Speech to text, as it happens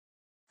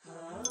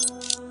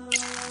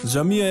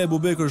Xhamia e Ebu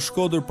Beker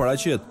Shkoder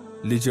paraqet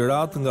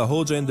Ligjerate nga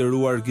hoxha e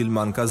nderuar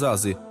Gilman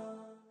Kazazi.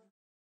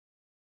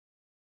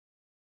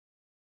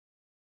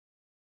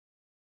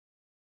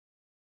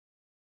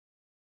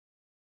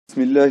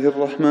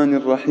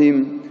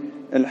 Bismillahirrahmanirrahim.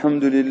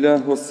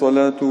 Alhamdulillah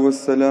wassalatu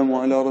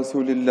wassalamu ala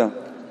rasulillah.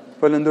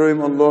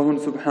 Falenderojmë Allahun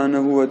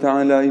subhanahu wa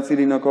ta'ala i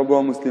cili na ka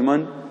bërë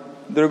musliman.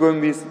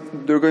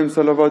 Dërgojmë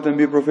salavat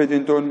mbi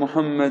profetin ton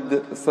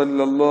Muhammed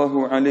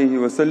sallallahu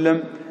alaihi wasallam,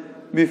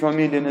 mbi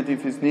familjen e tij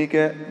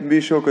fisnike,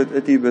 mbi shokët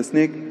e tij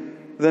besnik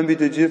dhe mbi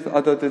të gjithë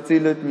ata të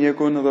cilët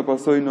ndjekon dhe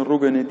pasojnë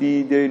rrugën e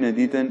tij deri në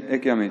ditën e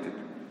Kiametit.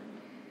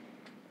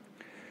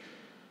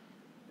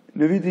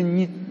 Në vitin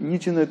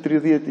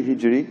 130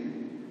 Hijri,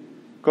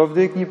 ka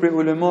vdek një prej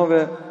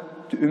ulemave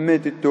të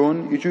ummetit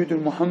ton, i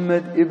quajtur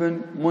Muhammed ibn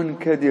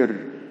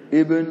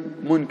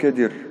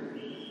Munkadir.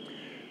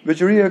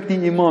 Veçoria e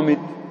këtij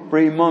imamit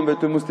prej imamëve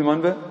të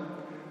muslimanëve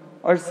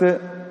është se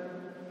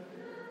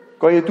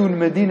ka jetuar në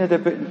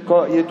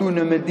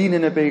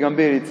Medinën e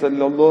pejgamberit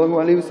sallallahu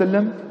alaihi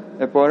wasallam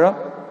e para,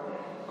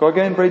 ka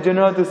qenë prej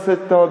gjeneratës së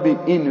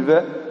tabiinëve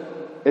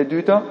e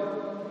dyta,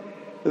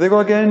 dhe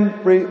ka qenë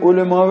prej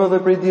ulemave dhe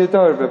prej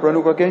dietarëve, pra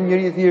nuk ka qenë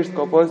njëri i thjesht,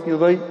 ka pas një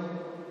lloj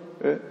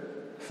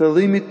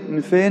thellimit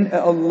në fenë e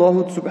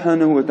Allahut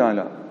subhanahu wa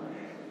taala.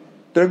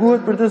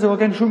 Treguhet për të se ka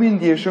qenë shumë i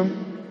ndjeshëm,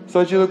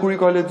 saqë edhe kur i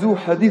ka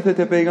lexuar hadithet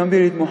e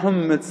pejgamberit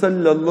Muhammed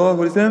sallallahu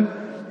alaihi wasallam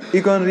i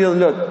kanë rrjedh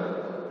lot.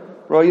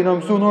 Pra i na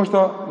mësuan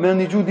ndoshta me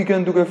ndigju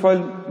dikën duke fal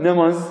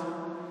namaz,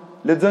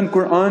 lexon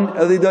Kur'an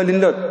edhe i dalin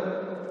lot.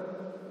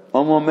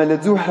 Ama me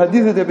lexu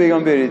hadithet e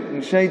pejgamberit,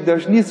 në shenjë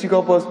dashurisë që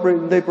ka pas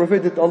ndaj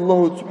profetit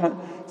Allahut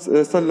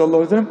sallallahu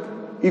alaihi wasallam,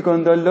 i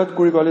kanë dalë lot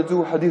kur i ka lexu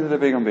hadithet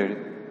e pejgamberit.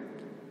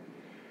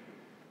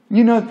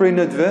 Një natë prej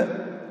natëve,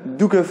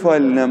 duke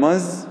fal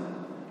namaz,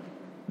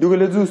 duke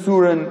lexu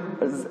surën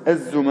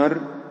Az-Zumar,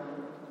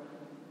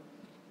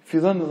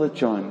 fillon dhe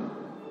qan.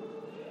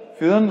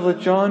 Fillon dhe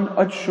qan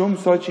aq shumë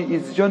sa që i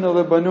zgjon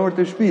edhe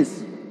banorët e shtëpisë.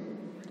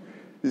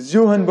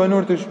 Zgjohen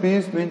banorët e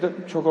shtëpisë me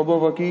çka ka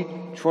bëva ki,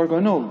 çfarë ka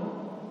ndodhur?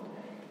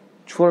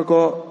 Çfarë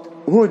ka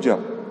hoxha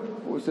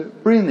ose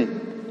prindi?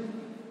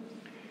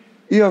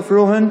 I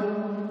afrohen,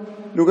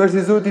 nuk është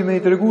i Zoti me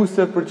i tregu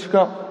se për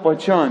çka pa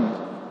qan.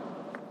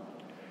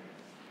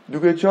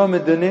 Duke qa me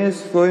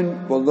dënes,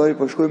 thojnë, vallai,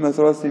 po shkoj me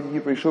thrasim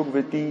një prej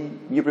shokëve ti,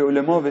 një prej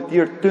ulemave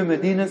tjerë të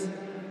Medinës,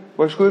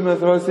 po shkoj me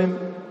thrasim,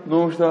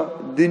 ndoshta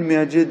din me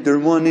agjet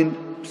dërmanin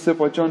pse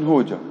pa qan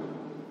hoxha.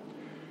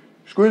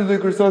 Shkojnë dhe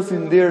i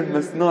kërsasin derë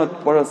mes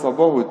natë para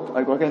sabahut,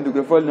 ai ka qenë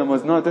duke fal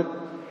namaznatet,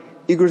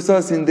 i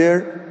kërsasin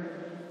derë,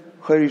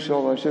 Hyrja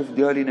inshallah, shef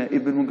djalin e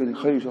Ibn Munkadir,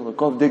 Hyrja inshallah,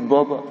 ka vdek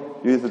baba,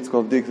 jo thot s'ka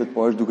vdek, thot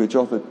po është duke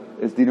qafet,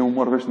 e s'dine u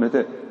marr vesh me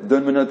te.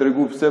 Don me na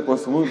tregu pse, po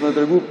s'mund na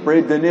tregu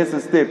prej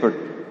dënesës tepër.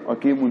 A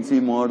ke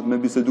mundësi më ardh me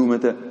bisedu me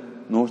te?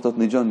 Ndoshta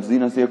të ngjan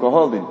zina si e ka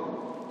hallin.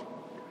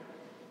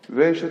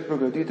 Veshët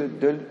përgatitet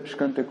del,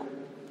 shkon tek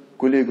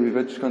kolegu i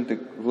vet, shkon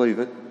tek vllai i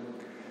vet.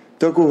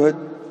 Takohet,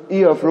 i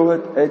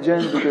afrohet e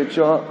gjen duke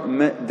qa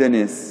me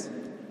dënes.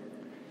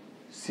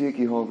 Si e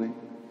ki halli?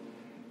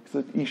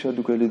 Thot isha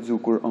duke lexu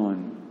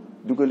Kur'an,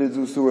 duke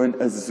lexu surën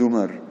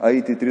Az-Zumar,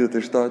 ajeti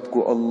 37,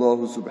 ku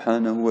Allahu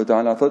subhanahu wa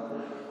ta'ala thot: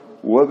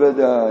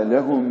 "Wabada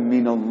lahum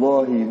min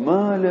Allahi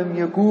ma lam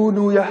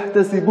yakunu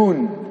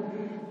yahtasibun."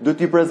 Do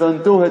t'i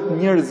prezantohet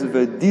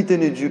njerëzve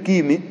ditën e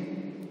gjykimit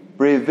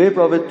prej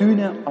veprave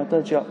tyne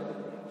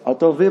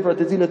ato vepra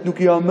të cilat nuk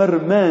ja merr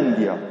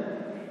mendja.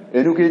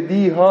 E nuk e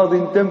di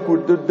hadhin tem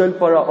kur do të del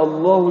para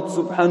Allahut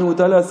subhanahu wa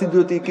ta'ala si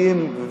do t'i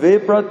kem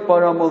veprat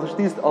para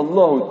madhështisë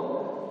Allahut.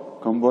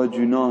 Kam bëj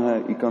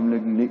gjunahe, i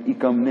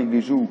kam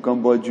neglizhu, kam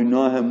bëj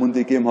gjunahe, mund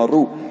t'i kem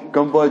harru,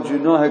 kam bëj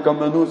gjunahe,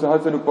 kam mendu se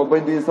hajse nuk pa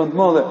bëjnë dhe njësant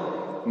madhe.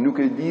 Nuk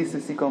e di se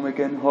si kam e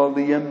ken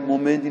halli jem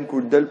momentin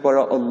kur del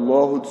para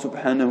Allahut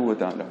subhanahu wa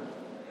ta'ala.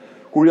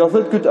 Kur ja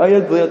thët këtë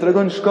ajet dhe ja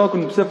tregon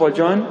shkakun pse pa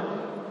qan,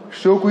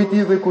 shoku i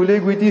tij dhe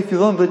kolegu i tij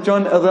fillon dhe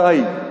qan edhe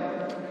ai.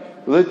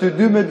 Dhe të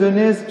dy me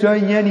dënes,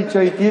 qaj njeni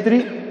qaj tjetri,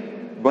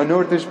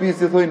 banorët e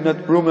shtëpisë i thojnë në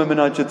të prume me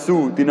na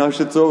qetësu, ti na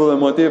shqetësove dhe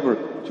ma tepër,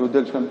 që u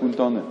del shkan punë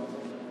tane.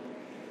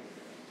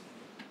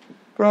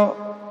 Pra,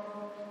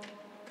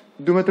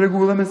 du me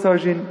tregu dhe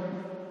mesazhin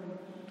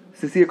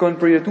se si e kanë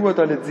përjetu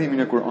ata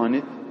leximin e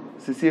Kur'anit,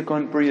 se si e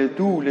kanë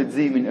përjetu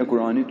leximin e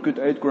Kur'anit. Këtë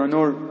ajet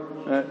kuranor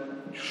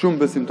shumë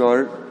besimtar,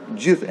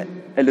 gjithë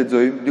e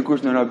lexojmë,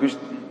 dikush në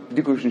arabisht,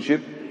 dikush në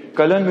shqip,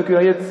 kalon me ky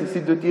ajet se si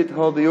do të jetë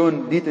halli jon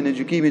ditën e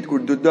gjykimit kur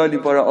do të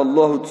dalim para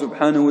Allahut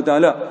subhanahu wa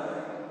ta'ala.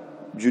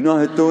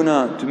 Gjunahet tona,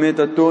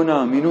 tmetat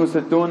tona,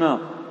 minuset tona,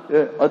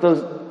 ata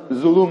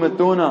zullumet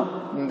tona,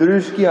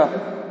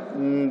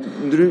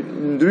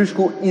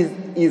 ndryshku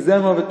i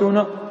zemrave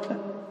tona,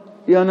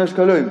 ja na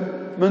shkalojmë.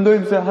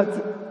 Mendojmë se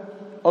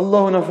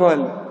Allahu na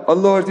fal,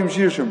 Allahu është i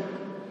mëshirshëm,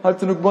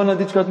 se nuk bëna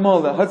diçka të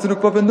madhe, se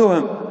nuk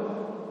papendohem.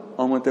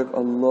 Ama tek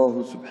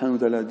Allahu subhanahu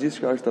wa ta'ala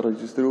gjithçka është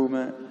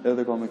regjistruar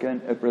edhe ka më kanë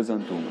e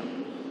prezantuar.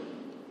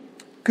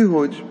 Ky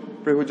hoxh,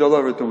 prej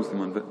hoxhallarëve të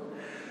muslimanëve,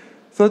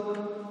 thot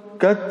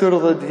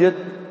 40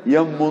 vjet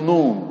jam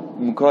mundu,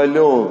 më ka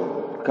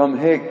lodh, kam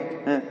hek,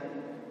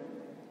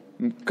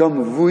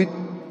 kam vujt,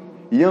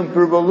 jam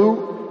përballu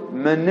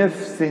me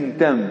nefsin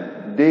tem,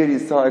 deri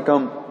sa e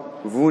kam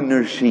vu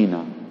në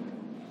shina.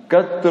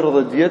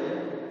 14 vjet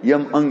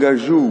jam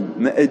angazhu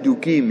me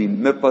edukimin,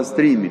 me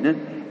pastrimin,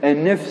 e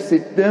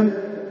nefsit tem,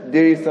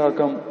 deri sa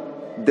kam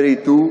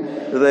drejtu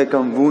dhe e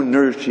kam vu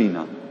në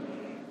shina.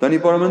 Tani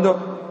paramendo,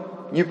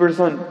 një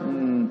person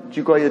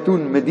që ka jetu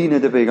në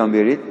Medinet e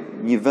pejgamberit,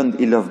 një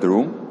vend i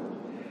lavdërum,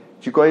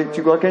 që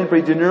ka kënë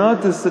prej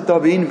gjeneratës së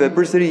tabiinëve,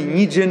 përsëri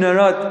një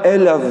gjenerat e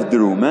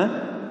lavdërume,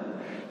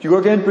 që ka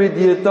kënë prej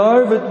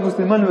dietarëve të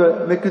muslimanëve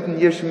me këtë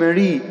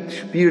ndjeshmëri të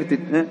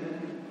shpirtit,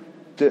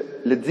 të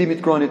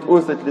leximit Kuranit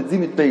ose të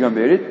leximit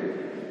pejgamberit,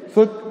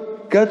 thot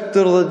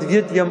 14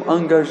 vjet jam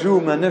angazhu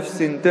me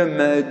nefsin tem,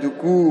 me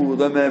eduku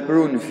dhe me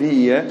pru në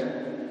fije,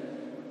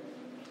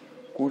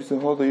 kurse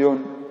hodhe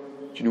jonë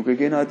që nuk e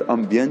kena atë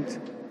ambient,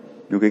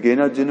 nuk e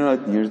kena atë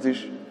gjenerat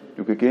njerëzish,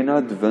 nuk e kena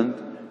atë vend,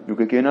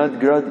 nuk e kena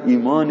atë grad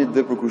imanit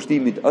dhe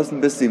përkushtimit, as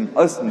në besim,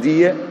 as në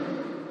dije,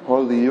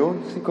 halli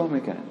jonë si ka me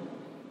kenë.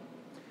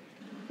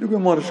 Nuk e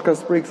marrë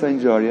shkas prej kësa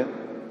ngjarje,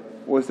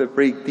 ose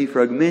prej këti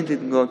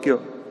fragmentit nga kjo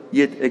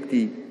jetë e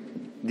këti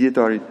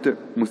djetarit të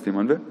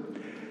muslimanve,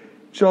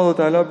 që Allah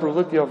Ta'ala për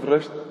 10 javë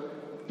rresht,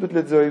 do të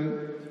lexojmë,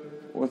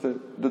 ose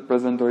do të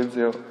prezentojmë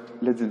se jo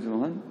lexim të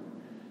mëhen,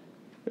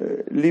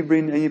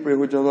 librin e një prej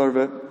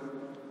hoxhallarëve,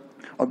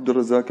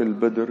 Abdurrazak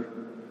el-Badr,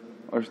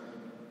 është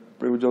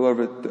prej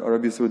hoxhallarëve të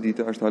Arabisë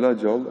Saudite, është hala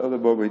gjallë, edhe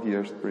baba i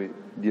tij është prej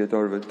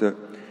dietarëve të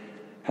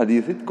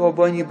hadithit, ka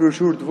bërë një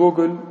broshurë të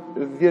vogël,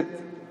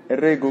 10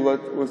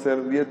 rregullat ose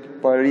 10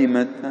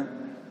 parimet,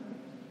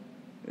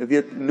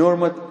 10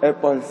 normat e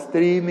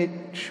pastrimit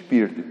të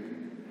shpirtit.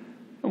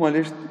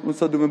 Normalisht, unë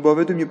sa du me bë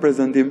vetëm një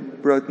prezantim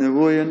për atë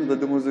nevojen dhe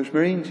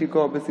domosdoshmërinë që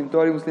ka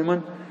besimtari musliman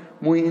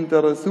mu i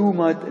interesu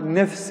me atë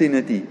nefsin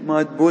e tij,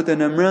 me atë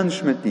botën e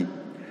mbrëmshme të tij.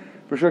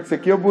 Për shkak se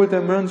kjo botë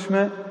e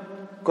mbrëmshme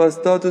ka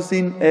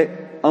statusin e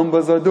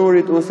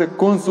ambasadorit ose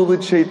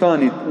konsullit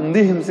shejtanit,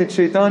 ndihmësit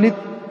shejtanit,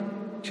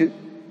 që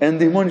e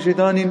ndihmon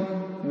shejtanin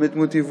me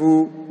të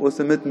motivu,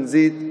 ose me të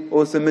nxit,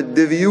 ose me të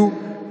deviju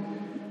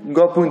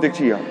nga punë të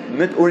këqija,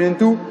 me të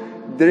orientu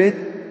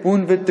drejt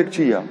punëve të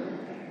këqija.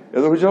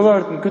 Edhe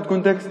hoxhallarët në këtë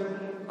kontekst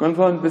kanë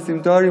thënë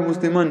besimtari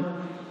musliman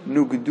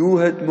nuk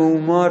duhet më u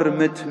marrë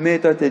me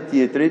tmetat e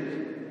tjetrit,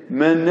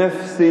 me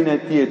nefsin e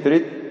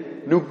tjetrit,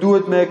 nuk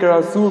duhet me e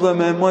krahasu dhe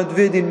me mat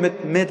vedin me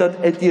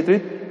tmetat e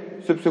tjetrit,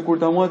 sepse kur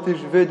ta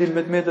matish vedin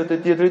me tmetat e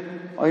tjetrit,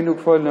 ai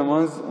nuk fal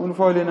namaz, unë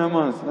fali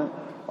namaz.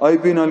 Ai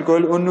pin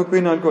alkol, unë nuk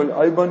pin alkol.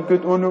 Ai bën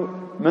këtë, unë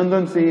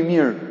mendon se i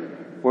mirë.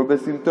 Por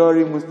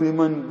besimtari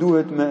musliman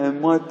duhet me e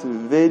mat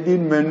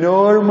vedin me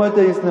normat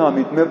e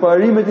islamit, me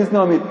parimet e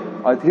islamit.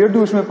 Atëherë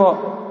duhesh me pa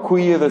ku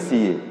je dhe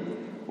si je.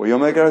 Po jo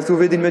me krahasu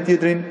vedin me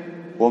tjetrin,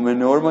 po me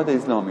normat e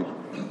islamit.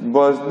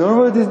 Mbas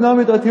normat e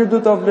islamit atëherë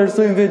do ta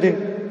vlerësojmë vedin.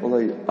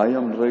 Vallai, a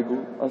jam në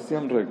rregull, as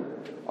jam në rregull.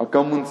 A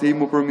kam mundësi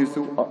më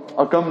përmirësu,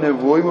 a kam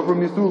nevojë më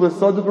përmirësu dhe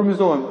sa do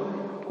përmirësohem.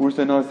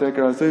 Kurse nëse e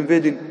krahasojmë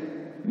vedin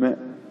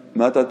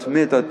me ata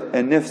tmetat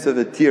e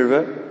nefseve të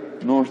tjerëve,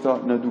 ndoshta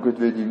na duket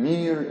veti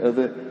mirë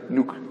edhe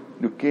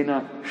nuk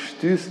kena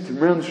shtys të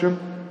mbrëmshëm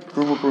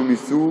për më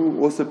përmirësu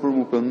ose për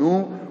më punu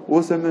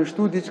ose me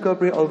shtu diçka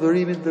prej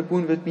adhurimit dhe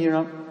punëve të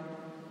mira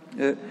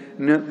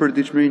në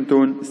përditshmërinë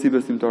tonë si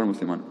besimtar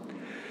musliman.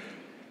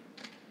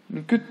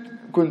 Në këtë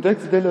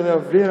kontekst del edhe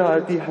vlera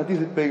e atij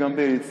hadithit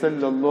pejgamberit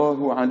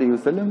sallallahu alaihi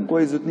wasallam, ku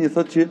ai zotni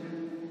thotë që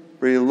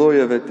prej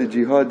llojeve të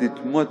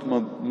xhihadit më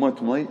të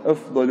mëdhenj,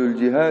 afdalul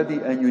jihadi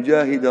an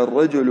yujahida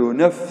ar-rajulu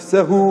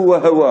nafsahu wa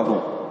hawahu.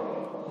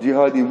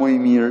 Xhihadi më i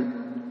mirë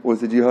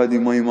ose xhihadi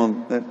më i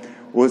madh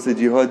ose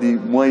xhihadi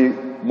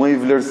më i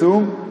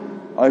vlerësuar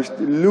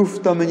është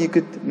lufta me një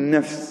këtë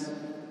nefs,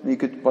 me një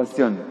këtë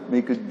pasion,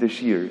 me një këtë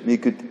dëshirë, me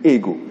një këtë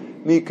ego,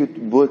 me një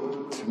këtë botë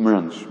të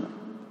mbrëmshme.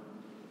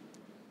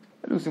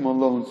 Lusim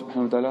Allahun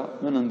subhanahu wa taala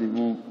me na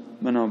ndihmu,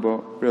 me na bë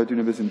për aty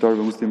në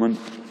besimtarëve musliman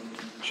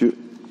që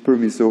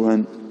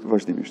përmirësohen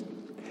vazhdimisht.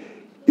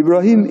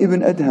 Ibrahim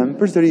ibn Adham,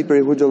 përsëri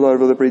prej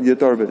hoxhallarëve dhe prej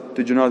dietarëve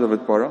të gjunatave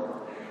të para,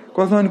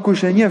 ka thënë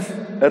kush e njeh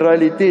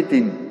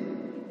realitetin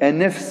e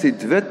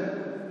nefsit vet,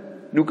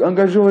 nuk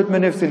angazhohet me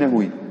nefsin e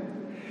huaj.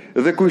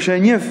 Dhe kush e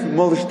njeh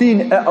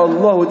madhështinë e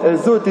Allahut e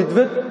Zotit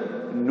vet,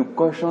 nuk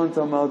ka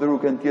shansa me adhuru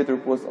kënd tjetër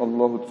posa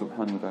Allahut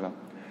subhanahu wa taala.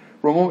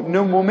 Por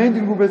në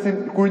momentin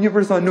kur një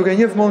person nuk e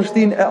njeh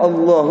madhështinë e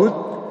Allahut,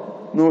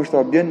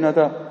 ndoshta bjen në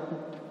ata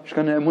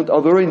shkon e mund të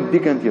adhurojnë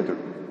dikën tjetër.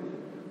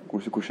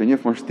 Kurse kush e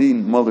njeh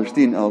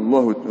madhështinë e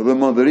Allahut dhe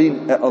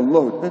madhërinë e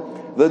Allahut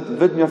dhe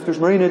vetë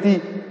mjaftueshmërinë e tij,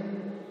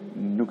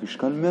 nuk i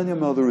shkon mendja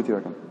me adhuru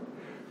tjetër.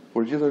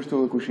 Por gjithashtu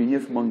edhe kush i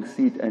njeh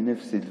mangësitë e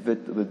nefsit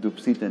vet dhe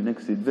dobësitë e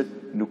nefsit vet,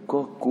 nuk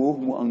ka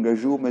kohë mu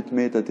angazhu me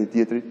tmetat e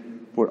tjetrit,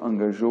 por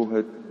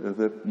angazhohet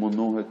dhe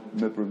mundohet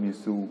me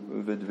përmirësu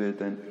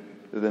vetveten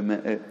dhe me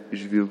e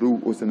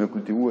zhvillu ose me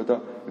kultivu ata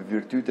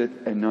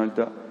virtytet e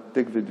nalta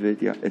tek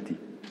vetvetja e tij.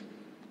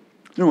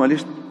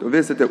 Normalisht,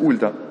 veset e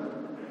ulta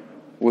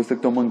ose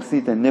këto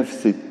mangësitë e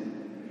nefsit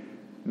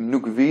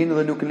nuk vinë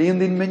dhe nuk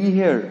lindin me një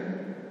herë,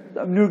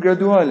 në mënyrë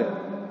graduale.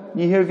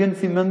 njëherë vjen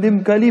si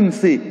mendim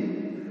kalimsi.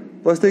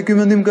 Pastaj ky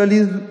mendim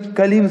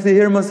kalimsi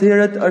herë mas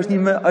herët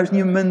është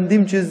një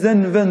mendim që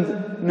zën vend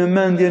në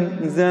mendjen,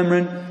 në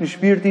zemrën, në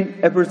shpirtin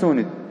e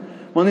personit.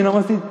 Mandej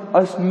namazit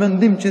është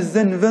mendim që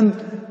zën vend,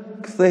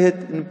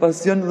 kthehet në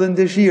pasion dhe në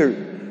dëshirë.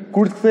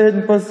 Kur të kthehet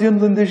në pasion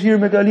dhe në dëshirë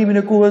me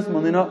kalimin e kohës,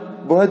 mandej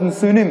bëhet në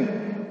synim.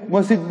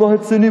 Mos i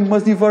bëhet synim,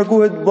 mos i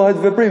farkohet, bëhet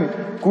veprim.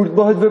 Kur të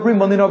bëhet veprim,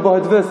 mandej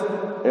bëhet ves.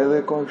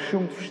 Edhe ka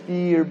shumë të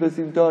vështirë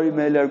besimtari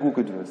me e largu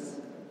këtë ves.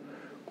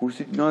 Kur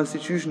si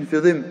qysh në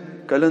fillim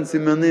ka lënë si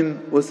mendim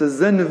ose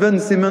zën në vend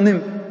si mendim,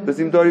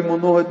 besimtari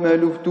mundohet me e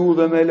luftu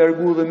dhe me e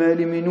largu dhe me e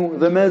eliminu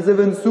dhe me e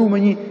zëvendësu me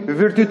një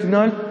virtyt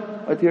nalt,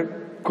 atëherë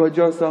ka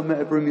gjasa me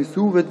e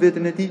përmisu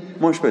vetveten e tij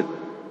më shpejt.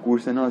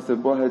 Kurse nëse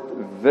bëhet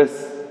ves,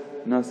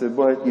 nëse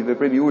bëhet një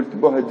veprim i ulët,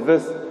 bëhet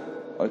ves,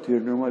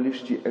 atëherë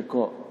normalisht që e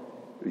ka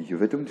jo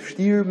vetëm të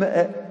vështirë me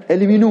e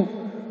eliminu,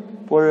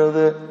 por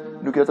edhe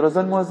nuk e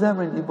trazon mua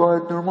zemrën, i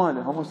bëhet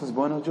normale, ha mos të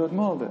s'bëhen gjatë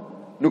madhe.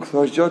 Nuk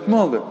thash gjatë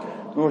madhe.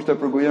 Ndoshta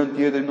përgojon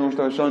tjetrin,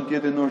 ndoshta shan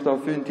tjetrin, ndoshta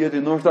fyn tjetrin,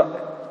 ndoshta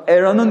e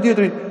ranon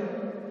tjetrin.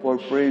 Por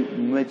prej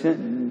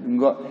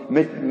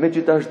me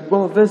që ta është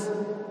bëhë ves,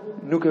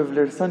 nuk e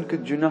vlerëson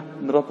këtë gjuna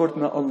në raport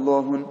me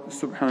Allahun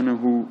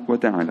subhanahu wa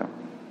ta'ala.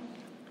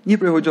 Një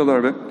prej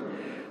hoxhallarëve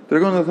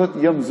tregon dhe thotë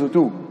jam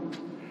zotu.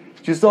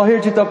 Që sa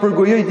herë që ta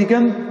përgojoj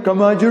dikën,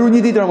 kam agjeru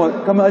një ditë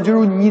Ramazan, kam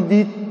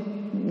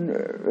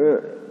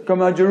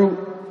agjeru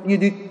një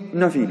ditë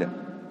nafile.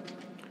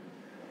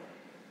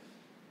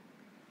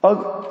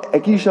 E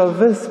kisha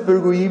ves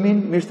përgojimin,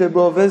 mishte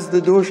bra ves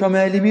dhe dosha me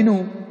eliminu.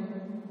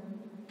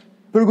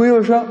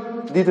 Përgojosha,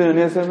 ditën e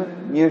nesërme,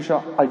 njesha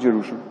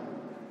agjerushëm.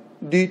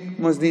 Ditë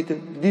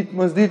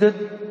mës ditët,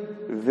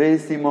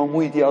 vesi ma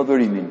mujti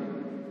adhurimin.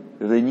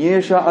 Dhe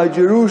njesha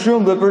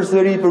agjerushëm dhe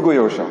përsëri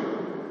përgojosha.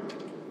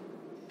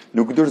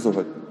 Nuk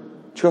dërzohet.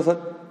 Që thët?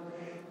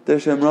 Të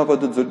eshe mrapa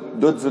do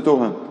të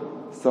zëtohem.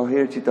 Sa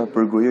herë që ta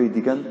përgojoj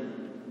dikën,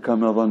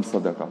 kam e dhanë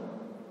sadaka.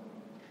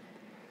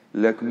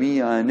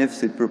 Lakmia e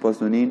nefsit për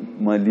pasunin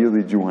ma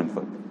lidhi gjuhën,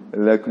 thët.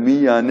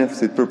 Lakmia e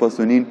nefsit për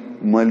pasunin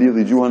ma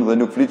lidhi gjuhën dhe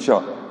nuk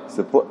fliqa.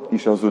 Se po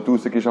isha zotu,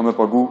 se kisha me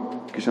pagu,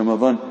 kisha me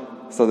dhanë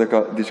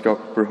sadaka diçka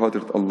për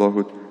hatërt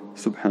Allahut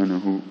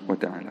subhanahu wa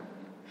ta'ala.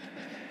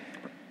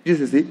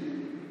 Gjithsesi,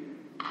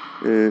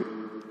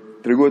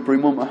 tregohet për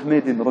Imam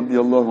Ahmedin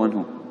radhiyallahu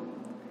anhu.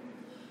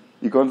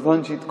 I ka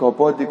thënë që ka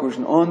pa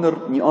dikush një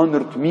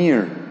ëndër të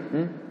mirë,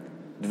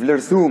 të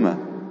vlerësueme,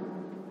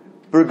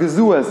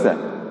 përgëzuese.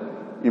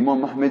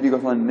 Imam Ahmedi ka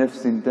thënë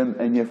nefsin tem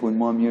e njefun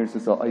më mirë se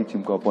sa ai që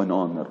më ka pa në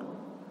ëndër.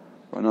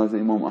 Pranase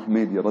Imam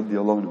Ahmedi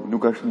radhiyallahu anhu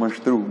nuk është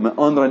mashtru me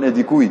ëndrën e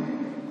dikujt.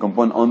 Kam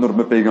pa në ëndër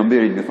me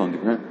pejgamberin, më thonë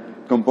ti,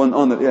 kam pa në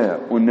ëndër,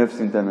 unë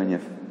nefsin tem e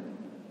njef.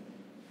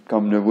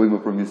 Kam nevojë më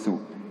përmirësu.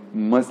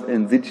 Mos e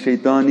nxit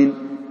shejtanin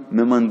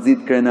me më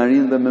nxit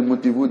krenarin dhe me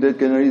motivu det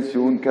krenaris që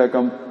unë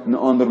kam në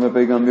ëndër me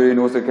pejgamberin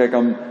ose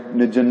kam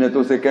në xhennet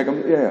ose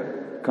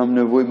kam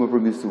nevojë më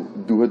përmirësu.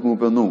 Duhet më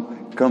pënu.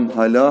 Kam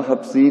hala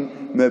hapsin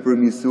me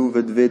përmirësu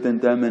vetveten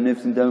time,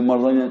 nefsin time,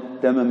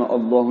 marrëdhënien time me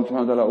Allahun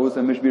subhanahu wa taala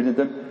ose me shpirtin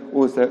tim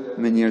ose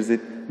me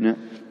njerëzit në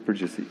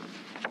përgjithësi.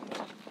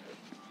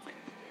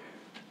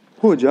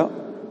 Hoxha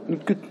në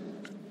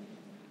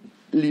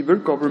këtë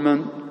libër ka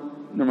përmend,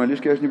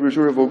 normalisht kjo është një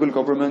broshurë e vogël,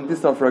 ka përmend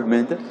disa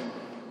fragmente.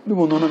 Nuk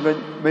mundon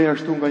me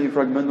jashtu nga një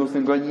fragment ose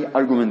nga një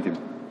argumentim.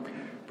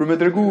 Për me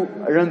tregu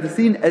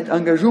rëndësinë e të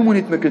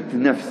angazhumunit me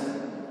këtë nefs,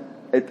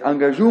 e të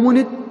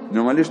angazhumunit,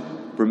 normalisht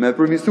për me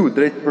përmisu,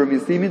 drejt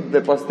përmisimit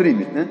dhe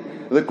pastrimit,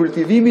 dhe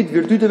kultivimit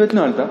virtyteve të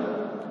larta.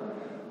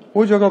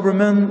 Hoxha ka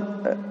përmend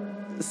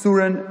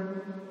surën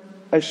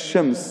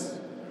Ash-Shams,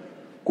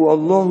 ku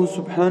Allahu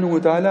subhanahu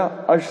wa ta'ala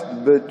është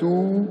betu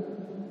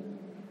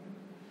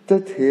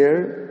 8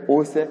 herë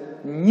ose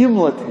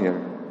 11 herë.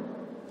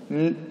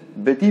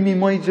 Betimi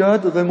më i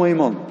gjatë dhe më i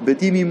madh.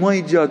 Betimi më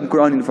i gjatë në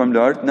Kur'anin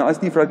famlar, në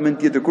asnjë fragment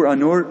tjetër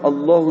kuranor,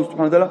 Allahu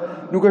subhanahu wa taala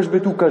nuk është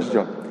betu kaq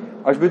gjatë.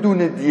 Është betu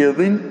në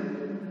diellin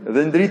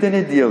dhe në dritën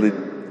e diellit.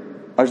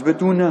 Është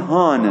betu në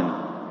hanën,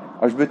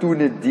 është betu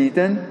në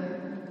ditën,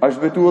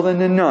 është betu edhe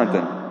në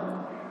natën.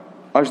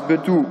 Është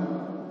betu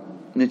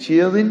në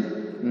qiellin,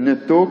 në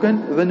tokën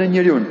dhe në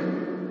njeriun.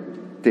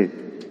 8.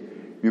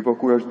 Mirë po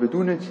kur është betu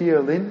në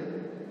qiellin,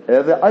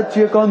 edhe atë që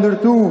e ka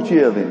ndërtu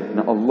qiellin,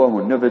 në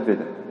Allahun, në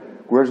vetvete.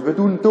 Kur është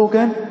betu në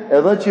token,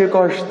 edhe që e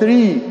ka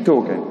shtri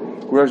token.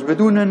 Kur është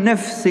betu në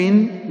nefsin,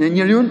 në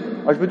njeriun,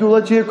 është betu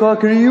edhe që e ka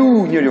kriju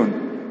njeriun.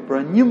 Pra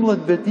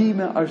 11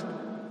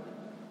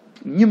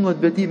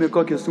 betime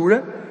ka kjo sure,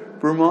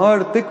 për më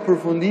ardhë tek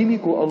përfundimi,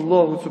 ku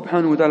Allahu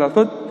subhanahu wa ta'ala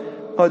thot,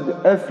 qad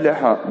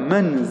aflaha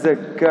men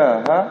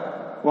zakkaha,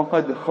 wa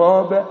qad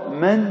khaba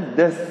men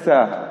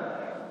dassaha.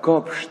 Ka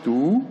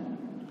pështu,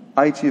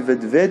 ai që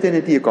vetveten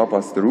e tij e ka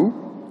pastru,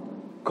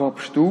 ka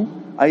pështu,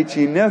 ai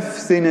që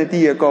nefsin e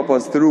tij e ka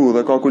pastru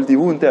dhe ka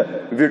kultivuar të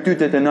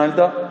virtytet e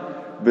larta,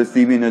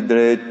 besimin e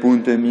drejtë,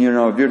 punët e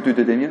mira,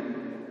 virtytet e mira,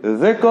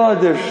 dhe ka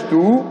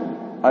dështu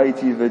ai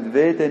që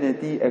vetveten e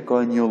tij e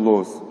ka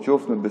njollos,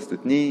 qoftë me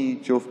bestëtni,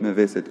 qoftë me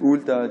veset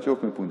ulta,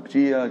 qoftë me punë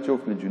këqija,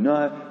 qoftë me gjuna,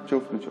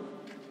 qoftë me qoftë.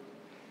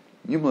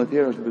 11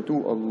 herë është betu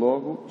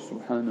Allahu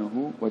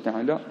subhanahu wa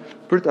ta'ala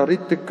për të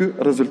arritë të ky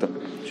rezultat.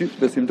 Që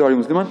besimtari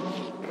musliman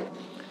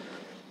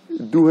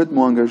duhet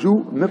mu angazhu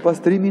me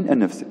pastrimin e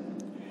nefsit.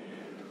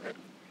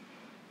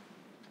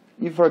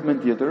 Një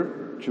fragment tjetër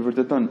që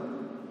vërteton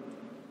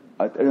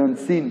atë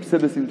rëndësinë pse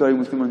besimtari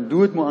musliman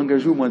duhet mu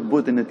angazhu me atë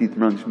botën e tij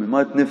të mbrëmshme,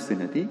 me atë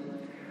nefsin e tij,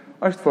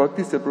 është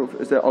fakti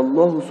se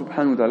Allahu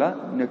subhanahu wa ta'ala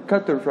në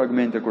 4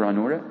 fragmente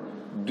kuranore,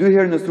 2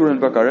 herë në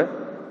surën Bakare,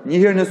 1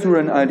 herë në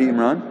surën Ali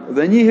Imran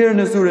dhe 1 herë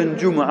në surën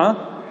Jumu'a,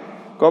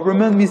 ka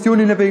përmend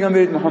misionin e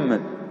pejgamberit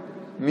Muhammed.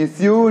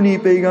 Misioni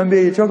i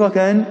pejgamberit çka ka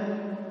qenë?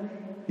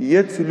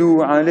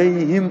 Yatlu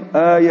alayhim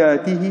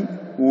ayatihi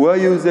wa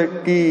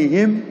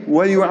yuzakkihim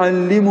wa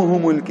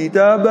yuallimuhumul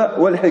kitaba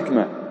wal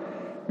hikma.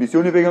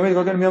 Misioni i pejgamberit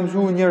ka qenë më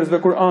mësu njerëzve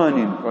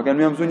Kur'anin, ka qenë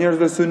më mësu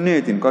njerëzve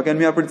Sunetin, ka qenë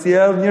më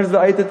përcjell njerëzve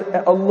ajetet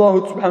e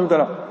Allahut subhanahu wa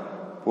taala,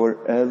 por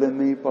edhe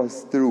me i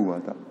pastru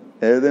ata,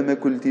 edhe me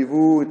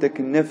kultivu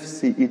tek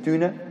nefsi i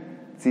tyne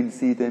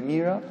cilësitë e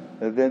mira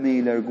dhe me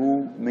i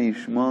largu, me i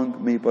shmang,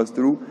 me i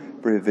pastru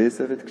për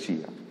veseve të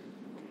këqija.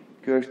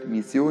 Kjo është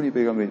misioni i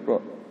pejgamberit.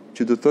 Pra,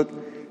 që do të thotë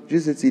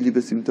gjithë secili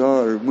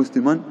besimtar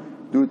musliman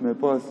duhet me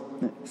pas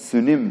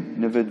synim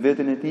në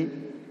vetveten e tij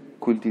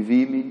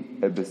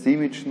kultivimin e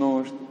besimit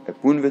shnosht, e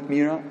punëve të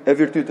mira, e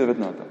virtyteve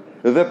të nata.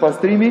 Dhe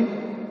pastrimin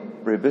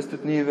prej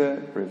bestëtnive,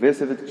 prej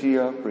veseve të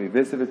këqija, prej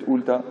veseve të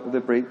ulta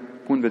dhe prej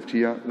punëve të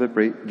këqija dhe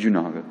prej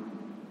gjunave.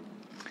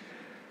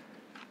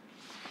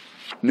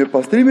 Në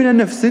pastrimin e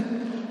nefsit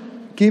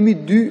kemi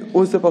 2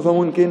 ose pa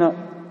thamun kena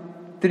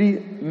 3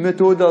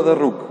 metoda dhe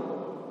rrugë.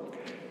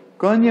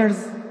 Ka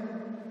njerëz,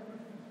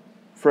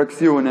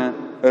 fraksione,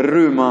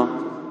 rryma,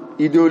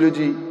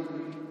 ideologji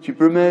që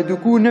për me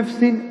eduku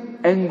nefsin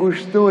e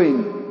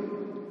ngushtojnë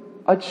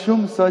atë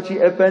shumë sa që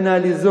e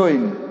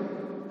penalizojnë,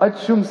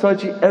 atë shumë sa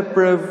që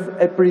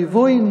e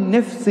privojnë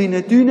nefsin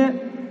e tyne,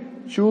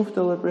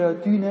 qoftë edhe prej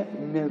atyne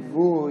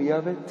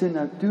nevojave të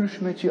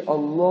natyrshme që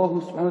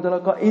Allahu subhanahu wa taala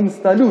ka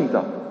instalun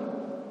ta.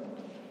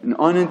 Në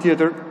anën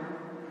tjetër,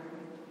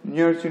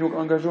 njerëz që nuk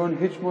angazhohen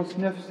hiç mos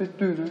nefsit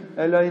tyne,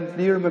 e lajnë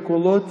të lirë me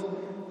kollot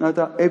në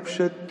ata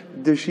epshet,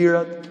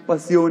 dëshirat,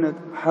 pasionet,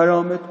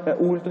 haramet e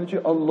ulta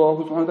që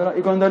Allahu subhanahu wa taala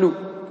i ka ndalu.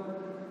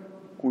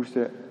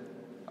 Kurse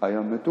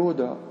ajo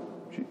metoda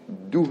që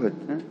duhet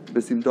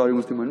besimtari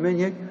musliman me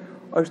njeh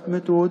është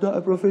metoda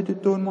e profetit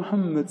ton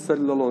Muhammed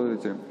sallallahu alaihi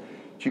wasallam,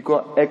 që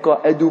e ka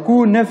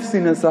eduku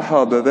nefsin e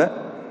sahabeve,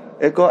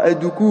 e ka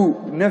eduku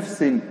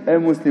nefsin e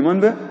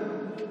muslimanve,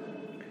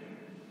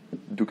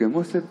 duke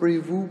mos e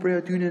privu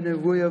prej atyne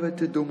nevojave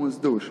të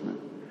domosdoshme.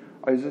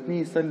 Ai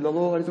Zotni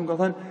sallallahu alaihi wasallam ka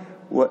thënë: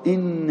 "Wa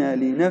inna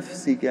li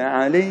nafsika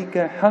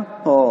alayka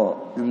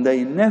haqqan", ndaj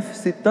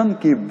nefsit tën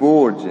ke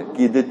borxhe,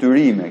 ke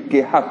detyrime,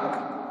 ke hak.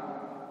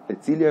 E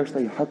cili është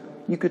ai hak?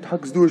 Një këtë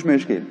hak s'duhesh me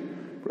shkel.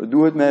 Pra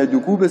duhet me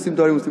eduku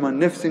besimtari musliman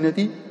nefsin e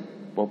tij,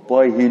 po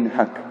pa i hin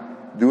hak.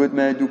 Duhet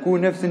me eduku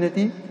nefsin e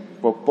tij,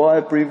 po pa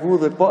e privu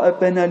dhe pa e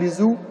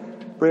penalizu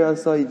prej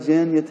asaj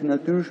gjenje të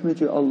natyrshme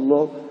që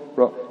Allah,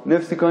 pra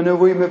nefsi ka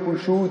nevojë me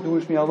pushu,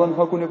 duhesh me ia dhënë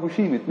hakun e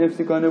pushimit.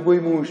 Nefsi ka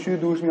nevojë me ushqy,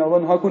 duhesh me ia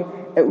dhënë hakun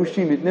e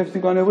ushqimit.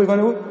 Nefsi ka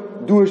nevojë,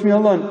 duhesh me ia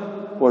dhënë,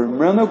 por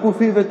brenda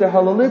kufive të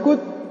halallekut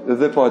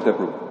dhe pa të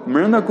tepruar.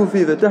 Brenda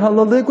kufive të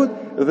halallekut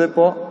dhe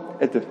pa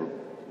e tepruar.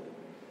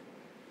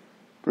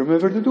 Për me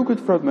vërtetu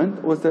këtë fragment,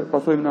 ose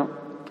pasojmë na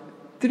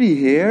 3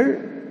 herë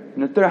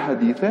në 3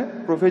 hadithe,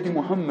 profeti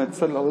Muhammed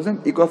sallallahu alaihi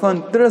wasallam i ka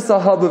thënë 3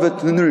 sahabëve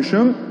të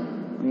ndryshëm,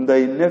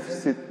 ndaj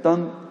nefsit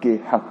tënd ke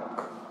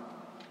hak.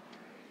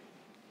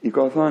 I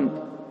ka thënë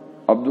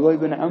Abdullah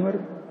ibn Amr,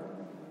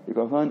 i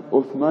ka thënë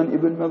Uthman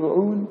ibn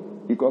Mad'un,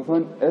 i ka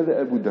thënë edhe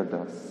Ebu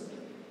Dardas.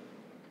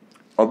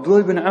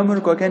 Abdullah ibn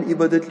Amr ka qenë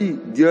ibadetli,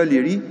 djali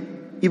i ri,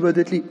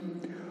 ibadetli.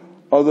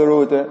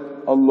 Adhurote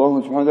Allahu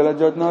subhanahu wa taala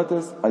gjatë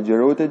natës,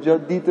 agjerote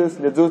gjatë ditës,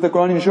 lexote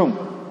Kur'anin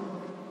shumë.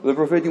 Dhe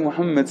profeti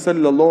Muhammed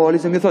sallallahu alaihi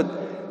wasallam i thotë: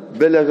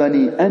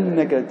 "Belaghani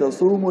annaka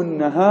tasumu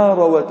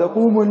an-nahara wa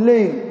taqumu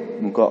al-layl."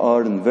 Nuk ka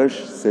ardhur në vesh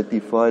se ti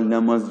fal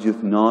namaz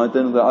gjithë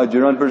natën dhe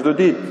agjeron për çdo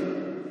ditë.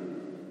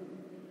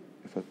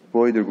 I thotë: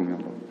 "Po i dërguar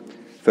Allah.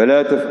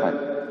 Fala taf'al,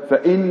 fa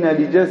inna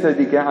li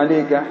jasadika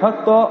 'alayka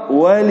haqqan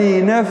wa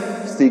li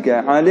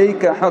nafsika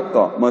 'alayka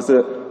haqqan."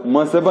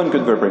 Mos e bën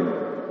këtë veprim.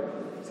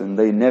 Se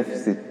ndaj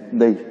nefsit,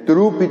 ndaj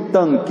trupit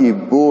tënd ke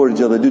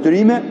borxhe dhe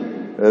detyrime,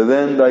 dhe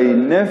ndaj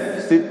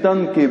nefsit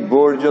tënd ke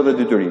borxhe dhe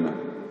detyrime.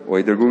 O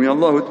i dërguar i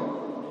Allahut,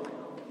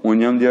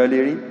 unë jam djali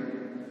i ri,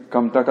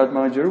 kam takat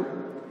me agjeru.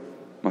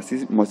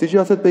 Masi që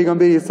ja thot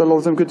pejgamberi sallallahu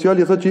alaihi wasallam këtë fjalë,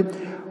 i thotë që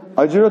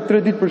agjero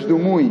 3 ditë për çdo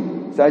muaj,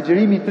 se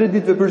agjerimi 3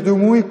 ditëve për çdo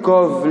muaj ka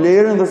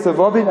vlerën dhe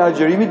sevapin e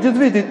agjerimit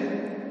gjithë vitit.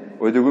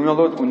 O i dërguar i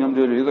Allahut, unë jam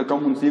djali i ri dhe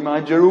kam mundësi me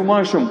agjeru më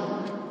shumë.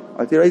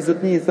 Atëra i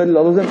Zotni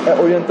sallallahu alaihi wasallam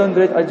e orienton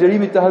drejt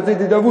agjerimit të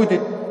Hazreti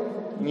Davudit.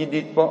 Një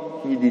ditë pa,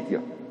 një ditë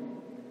ja.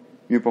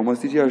 Mirë po,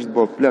 mos i që është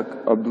bë plak,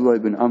 Abdullah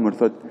ibn Amr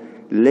thot: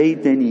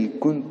 "Lejteni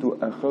kuntu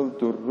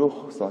akhadhtu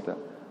rukhsata."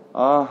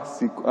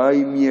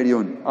 Ai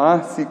mjerion,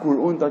 sikur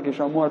unë ta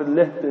kisha marrë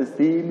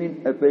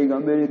lehtësimin e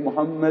pejgamberit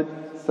Muhammed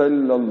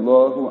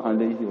sallallahu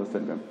alaihi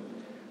wasallam.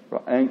 Pra,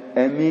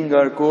 e mi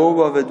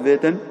ngarkova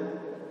vetveten,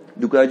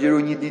 duke agjeru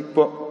një ditë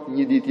po,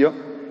 një ditë jo,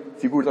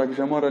 sikur ta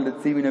kisha marrë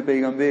lehtësimin e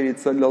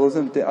pejgamberit sallallahu alaihi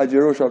wasallam të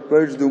agjerosha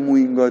për çdo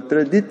muaj nga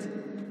 3 ditë,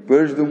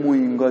 për çdo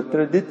muaj nga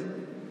 3 ditë,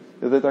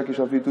 dhe ta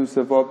kisha fitu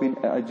sevapin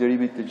e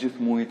agjerimit të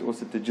gjithë muajit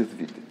ose të gjithë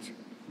vitit.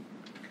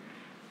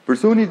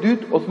 Personi i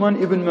dytë,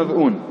 Uthman ibn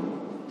Mad'un.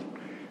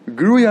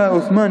 Gruaja e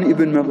Uthman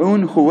ibn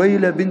Mad'un,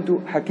 Khuwaila bintu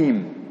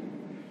Hakim.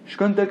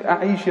 Shkon tek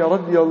Aisha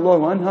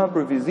radhiyallahu anha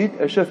për vizitë,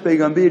 e shef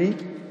pejgamberi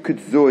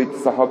këtë zojt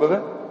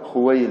sahabeve,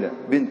 Khuwaila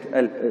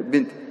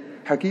bint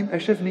Hakim, e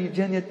shef në një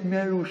gjendje të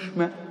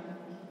mrekullueshme.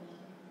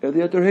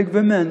 Edhe ja tërheq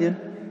vëmendjen,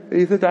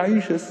 e i thot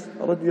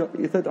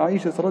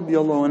Aishës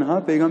radhiyallahu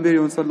anha, pejgamberi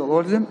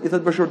sallallahu alaihi wasallam, i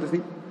thot bashortës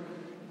tij,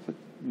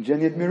 në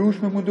gjendje të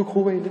mrekullueshme mund duk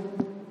Khuwaila.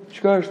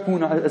 Çka është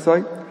puna e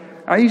saj?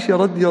 Aisha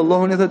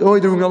radhiyallahu anha thot, "O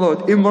i dërguar i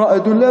Allahut,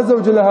 imra'atun la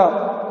zawja laha."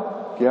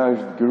 Kjo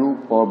është gru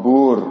pa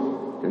burr.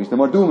 Kjo ishte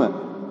martume.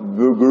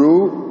 Gru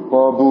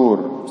pa burr.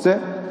 Pse?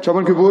 Çfarë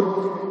bën ky burr?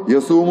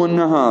 Yasumu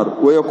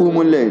an-nahar wa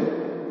yaqumu al-layl.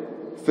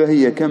 Fa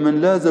hiya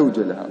kaman la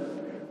zawja laha.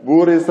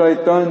 Burri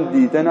saj tan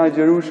ditën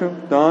agjerueshëm,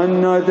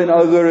 tan natën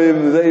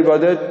adhurim dhe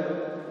ibadet,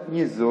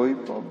 një zoj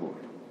pa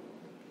burr.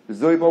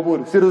 Zoj pa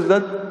burr. Si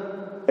rezultat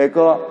e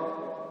ka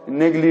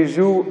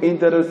neglizhu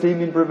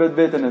interesimin për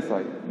vetveten e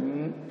saj.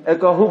 E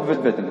ka hub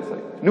vetveten e saj.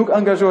 Nuk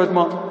angazhohet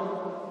më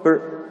për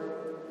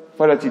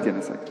paraqitjen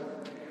e saj.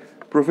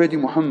 Profeti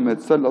Muhammed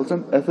sallallahu alaihi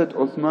wasallam e thot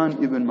Uthman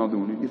ibn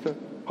Mad'unit, i thot,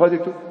 "Hajde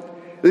këtu."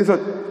 Dhe i thot,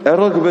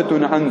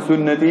 "Raghbatun an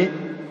sunnati",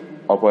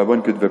 apo e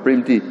bën këtë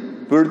veprim ti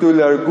për të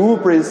largu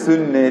prej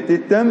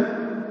sunnetit tem.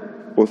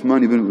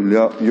 Uthman ibn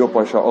Mad'un, jo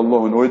pasha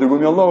Allahun, o i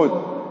dërguari i Allahut,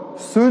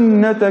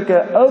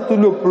 sunnetaka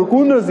atlub,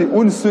 përkundazi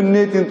un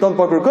sunnetin tënd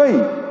pa kërkoj.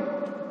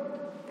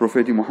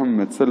 Profeti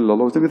Muhammed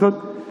sallallahu alaihi wasallam i thot,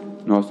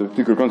 "Nëse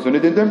ti kërkon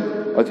sunnetin tim,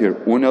 atëherë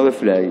unë edhe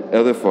flaj,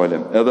 edhe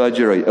falem, edhe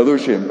agjeroj, edhe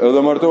ushim,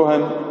 edhe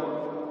martohem."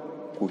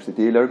 Kurse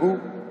ti i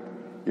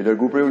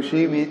largu prej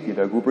ushimit, i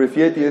largu prej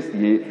fjetjes,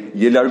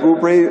 i largu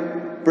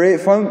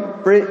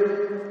prej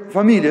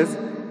familjes,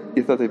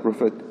 i thot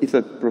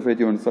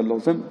profeti sallallahu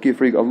alaihi wasallam, "Ki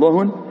frikë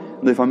Allahun,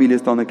 ndaj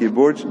familjes tënde ke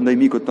borxh, ndaj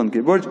mikut tënd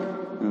ke borxh,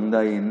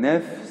 ndaj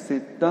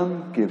nefsit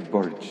tënd ke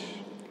borxh."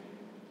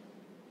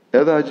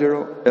 Edhe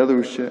agjero, edhe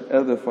ushqe,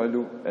 edhe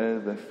falu,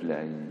 edhe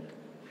flaj.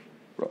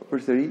 Pra,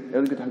 përsëri,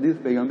 edhe këtë hadith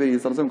pejgamberi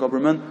sallallahu alaihi wasallam ka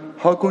përmend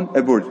hakun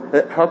e borxh,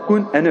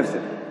 hakun e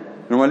nefsit.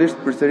 Normalisht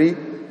përsëri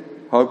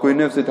haku i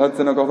nefsit, hatë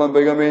se në ka thënë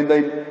pejgamberi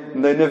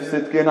ndaj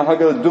nefsit kena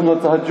hak edhe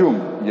 12 sahat gjumë.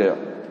 Ja.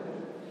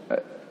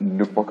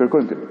 Nuk po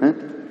kërkojmë këtë.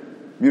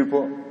 Mirë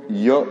po,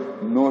 jo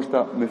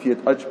ndoshta me fjet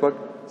aq pak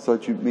sa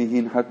që me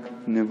hin hak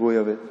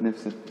nevojave të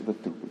nefsit dhe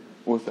trupit.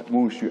 Ose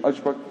më ushqy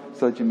aq pak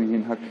sa që me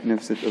hin hak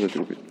nefsit dhe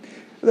trupit.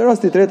 Dhe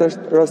rasti i tretë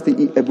është rasti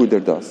i Ebu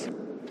Derdas.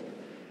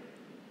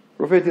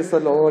 Profeti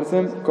sallallahu alaihi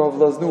wasallam ka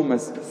vllaznu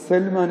mes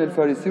Selman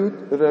el-Farisiut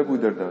dhe Ebu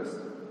Derdas.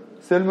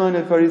 Selman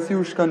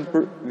el-Farisiu shkan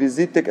për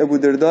vizitë tek Ebu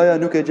Derdaja,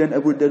 nuk e gjen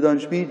Ebu Derda në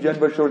shtëpi, gjen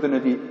bashortën e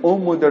tij,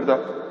 Ummu Derda.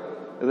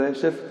 Dhe e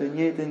shef të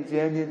njëjtën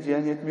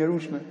gjendje të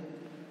mrekullueshme.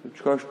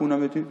 Çka është puna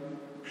me ty?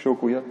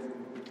 Shoku jat,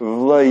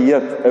 vllai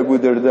jat Ebu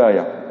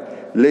Derdaja.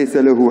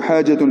 Laysa lahu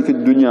hajatun fi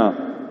dunya.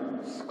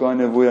 S'ka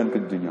nevojë në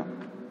këtë dynja.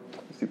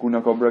 Sikur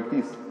na ka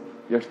braktis,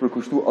 jashtë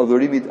përkushtu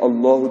adhurimit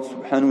Allahut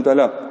subhanahu wa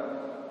taala.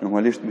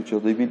 Normalisht me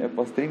qëllimin e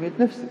pastrimit të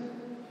nefsit.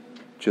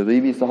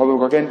 Qëllimi i sahabëve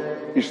ka qenë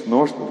i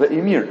shnosht dhe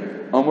i mirë.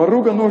 Ama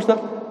rruga ndoshta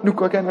nuk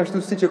ka qenë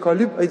ashtu siç e ka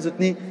lyp ai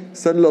zotni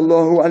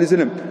sallallahu alaihi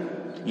wasallam.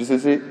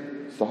 Gjithsesi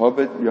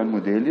sahabët janë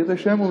modeli dhe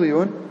shembulli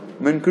jon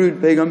me kryen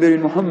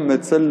pejgamberin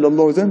Muhammed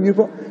sallallahu alaihi wasallam,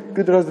 mirëpo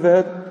këtë rast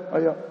vetë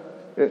ajo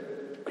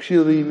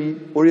këshillimi,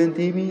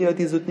 orientimi i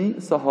atij zotni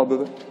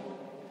sahabëve.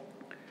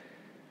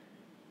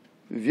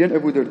 Vjen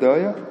Ebu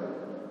Derdaja,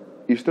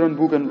 i shtron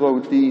bukën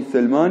vllaut tij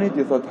Selmanit,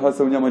 i thot, "Ha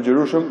se unë jam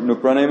agjerueshëm,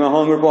 nuk pranoj me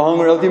hangër, po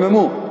hangër edhe ti me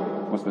mua."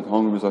 Mos me të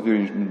hangër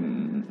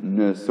mysafirin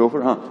në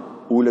sofër,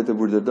 ulet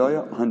Ebu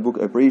Derdaja, han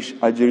bukë e prish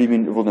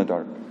agjerimin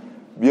vullnetar.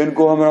 Bjen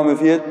koha mëra me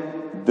fjet,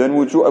 dën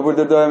mu çu Ebu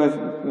Derdaja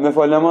me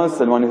fal namaz,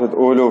 Selmani thot,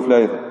 "O lo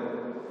flaj."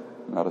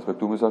 Na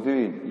respektu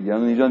mysafirin,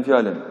 janë një gjën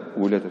fjalën,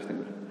 ulet është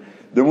ngër.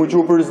 Dën mu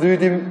çu për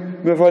zyti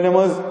me fal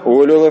namaz,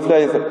 "O lo dhe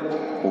flaj."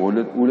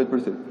 Ulet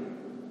përsëri.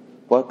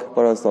 Pak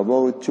para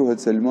sabahut quhet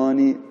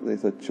Selmani dhe i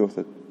thot,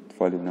 "Qoftë të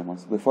falim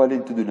namaz." Dhe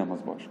falin të dy namaz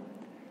bashkë.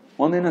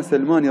 Mandena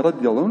Selmani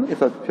radhiyallahu anhu i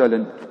thot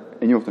fjalën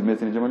e njoftën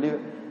mesin e xhamallive,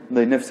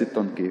 ndaj nefsit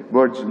tonë ke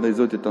borxh, ndaj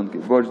Zotit tonë ke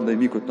borxh, ndaj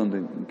mikut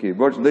tonë ke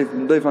borxh,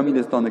 ndaj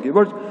familjes tonë ke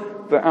borxh,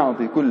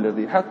 fa'ati kulli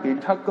dhi haqqin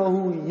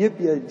haqqahu,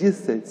 jepja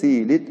gjithse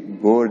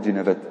cilit borxhin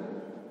e vet.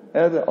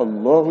 Edhe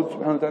Allahut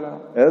subhanahu wa taala,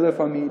 edhe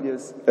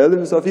familjes, edhe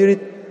mysafirit,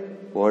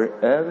 por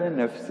edhe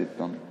nefsit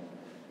tonë.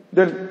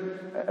 Del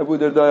Ebu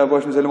Derdaja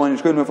bashkë me Selmanin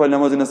shkojnë me fal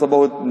namazin e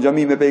sabahut në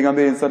xhami me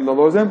pejgamberin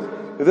sallallahu alaihi wasallam,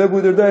 dhe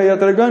Ebu Derdaja ja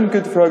tregon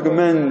këtë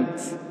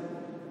fragment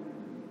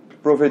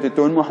profetit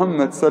ton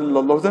Muhammed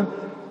sallallahu alaihi wasallam,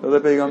 dhe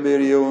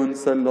pejgamberi jon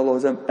sallallahu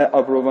alaihi wasallam e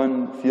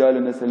aprovon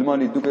fjalën e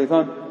Selmanit duke i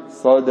thënë,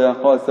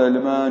 "Sadaqa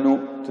Selmanu",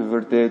 të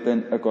vërtetën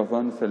e ka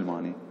thënë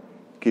Selmani.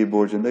 Ke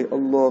borxhe ndaj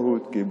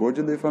Allahut, ke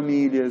borxhe ndaj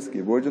familjes,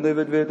 ke borxhe ndaj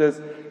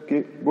vetvetes,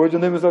 ke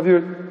borxhe ndaj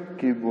mysafirët,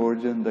 ke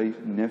borxhe ndaj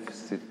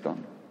nefsit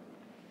tonë.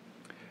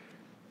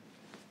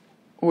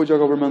 Hoxha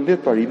ka përmend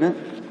 10 parime,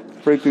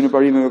 prej këtyre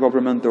parimeve ka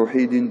përmend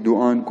tauhidin,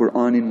 duan,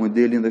 Kur'anin,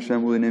 modelin dhe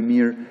shembullin e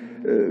mirë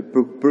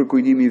për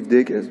kujdimin e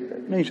vdekjes.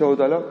 Ne inshallah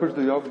taala për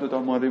çdo javë do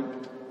ta marrim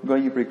nga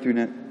një prej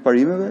këtyre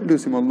parimeve.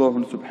 Lutim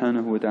Allahun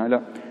subhanahu wa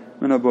taala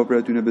me na bëj për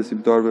atyre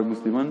besimtarëve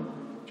musliman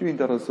që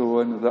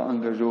interesohen dhe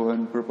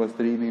angazhohen për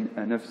pastrimin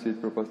e nefsit,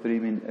 për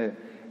pastrimin e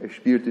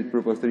shpirtit,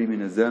 për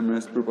pastrimin e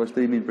zemrës, për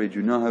pastrimin prej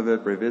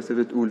gjunaheve, prej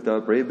veseve të ulta,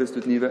 prej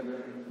bestutnive.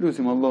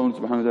 Lutim Allahun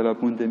subhanahu wa taala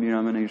punët e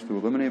mira me ne ishtu,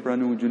 dhe me ne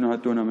pranu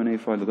gjunahat tona, me ne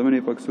falë, dhe me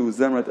ne paksu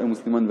zemrat e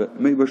muslimanëve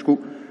me i bashku.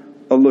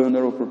 Allahu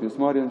na rob për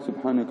pjesëmarrjen.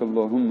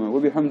 Subhanakallahumma wa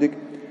bihamdik,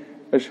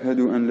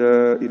 ashhadu an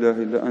la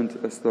ilaha illa ant,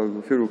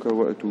 astaghfiruka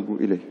wa atubu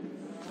ilayk.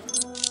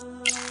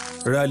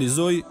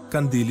 Realizoj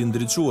Kandilin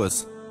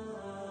Ndriçues.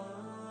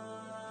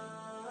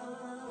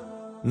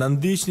 Na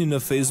ndiqni në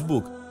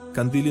Facebook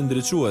Kandilin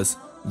Ndriçues,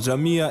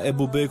 Xhamia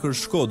Ebu Beker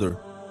Shkoder,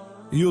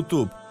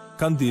 YouTube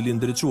Kandilin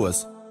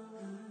Ndriçues.